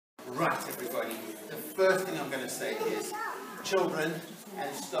Right, everybody. The first thing I'm going to say is, children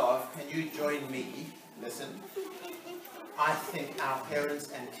and staff, can you join me? Listen. I think our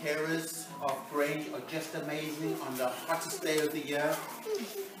parents and carers of Grange are just amazing on the hottest day of the year.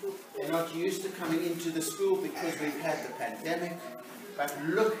 They're not used to coming into the school because we've had the pandemic. But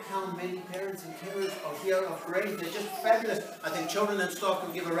look how many parents and carers are here of Grange. They're just fabulous. I think children and staff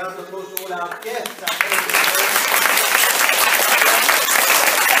can give a round of applause to all our guests.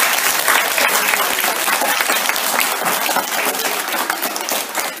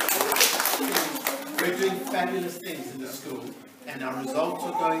 We're doing fabulous things in the school, and our results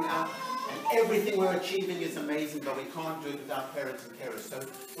are going up, and everything we're achieving is amazing, but we can't do it without parents and carers. So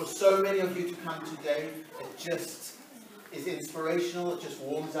for so many of you to come today, it just is inspirational. It just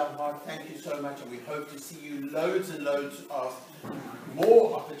warms our heart. Thank you so much, and we hope to see you loads and loads of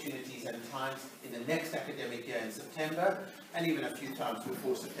more opportunities and times in the next academic year in September, and even a few times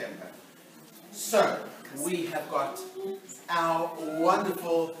before September. So we have got our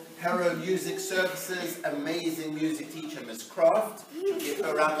wonderful Harrow Music Services amazing music teacher, Mrs Kraft. Give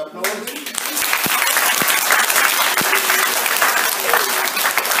her a round of applause.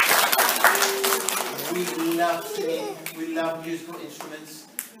 We love singing, we love musical instruments.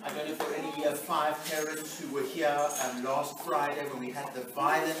 I don't know if there are any Year 5 parents who were here last Friday when we had the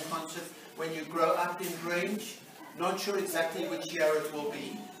violin concert. When you grow up in Grange, not sure exactly which year it will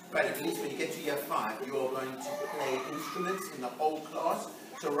be, but at least when you get to Year 5, you're going to play instruments in the whole class.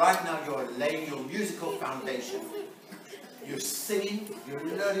 So right now you're laying your musical foundation. You're singing, you're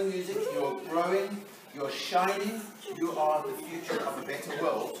learning music, you're growing, you're shining. You are the future of a better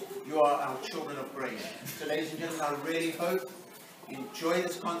world. You are our children of Grange. So ladies and gentlemen, I really hope you enjoy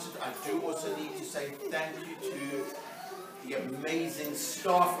this concert. I do also need to say thank you to the amazing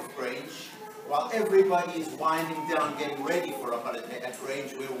staff of Grange. While everybody is winding down, getting ready for a holiday at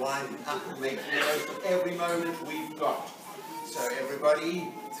Grange, we're winding up and making the most of every moment we've got. So everybody,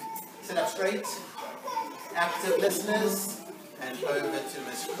 sit up straight, active listeners, and over to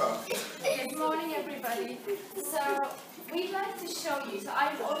Ms. Kraft. Good morning, everybody. So we'd like to show you, so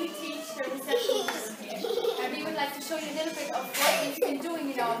I only teach the reception here, and we would like to show you a little bit of what we've been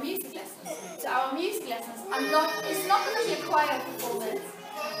doing in our music lessons. So our music lessons are it's not going to be a choir performance,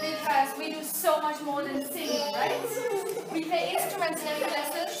 because we do so much more than singing, right? We play instruments in every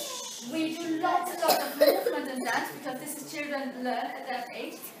lesson. We do lots and lots of movement and dance, because this is children learn at that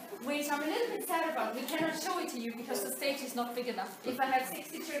age, which I'm a little bit sad about. We cannot show it to you because the stage is not big enough. If I have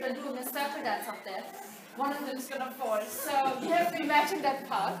 60 children doing a circle dance up there, one of them is going to fall. So you have to imagine that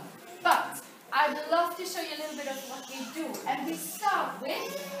part. But I'd love to show you a little bit of what we do. And we start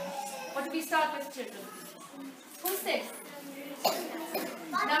with, what do we start with, children? Who's this?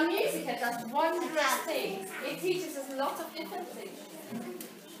 Now music does wondrous things. It teaches us lots of different things.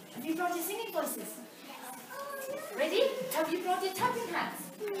 Have you brought your singing voices? Ready? Have you brought your tapping hands?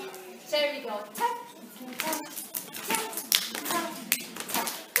 There we go. Tap, tap, tap, tap, tap.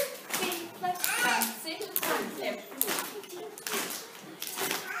 Sing, clap, dancing, dance.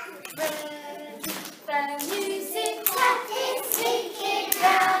 The music that is sinking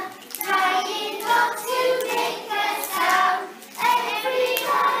down, trying not to make a sound.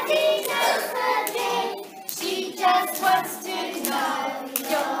 Everybody knows her name. She just wants to know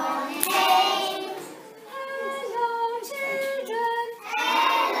your name. Hello, children.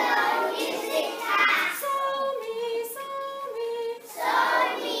 Hello, music class. So me, so me. So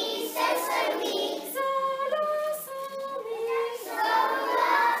me, so me. So la, so me. So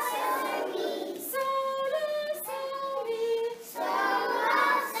la, so me. So la, so me. So la,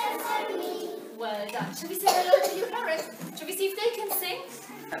 so me. Well done. Shall we say hello to you, parents? Shall we see if they can sing?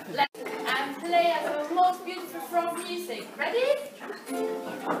 And play our most beautiful folk music. Ready?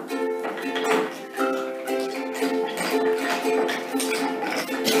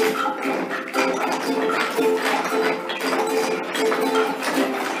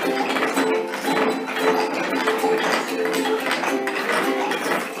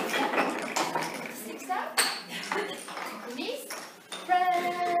 Six up. Knees.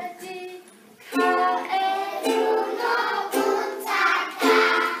 Ready. Ka-e-ru-no-un-ta-ka.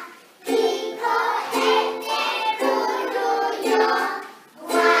 Iko-e-e-ru-ru-yo.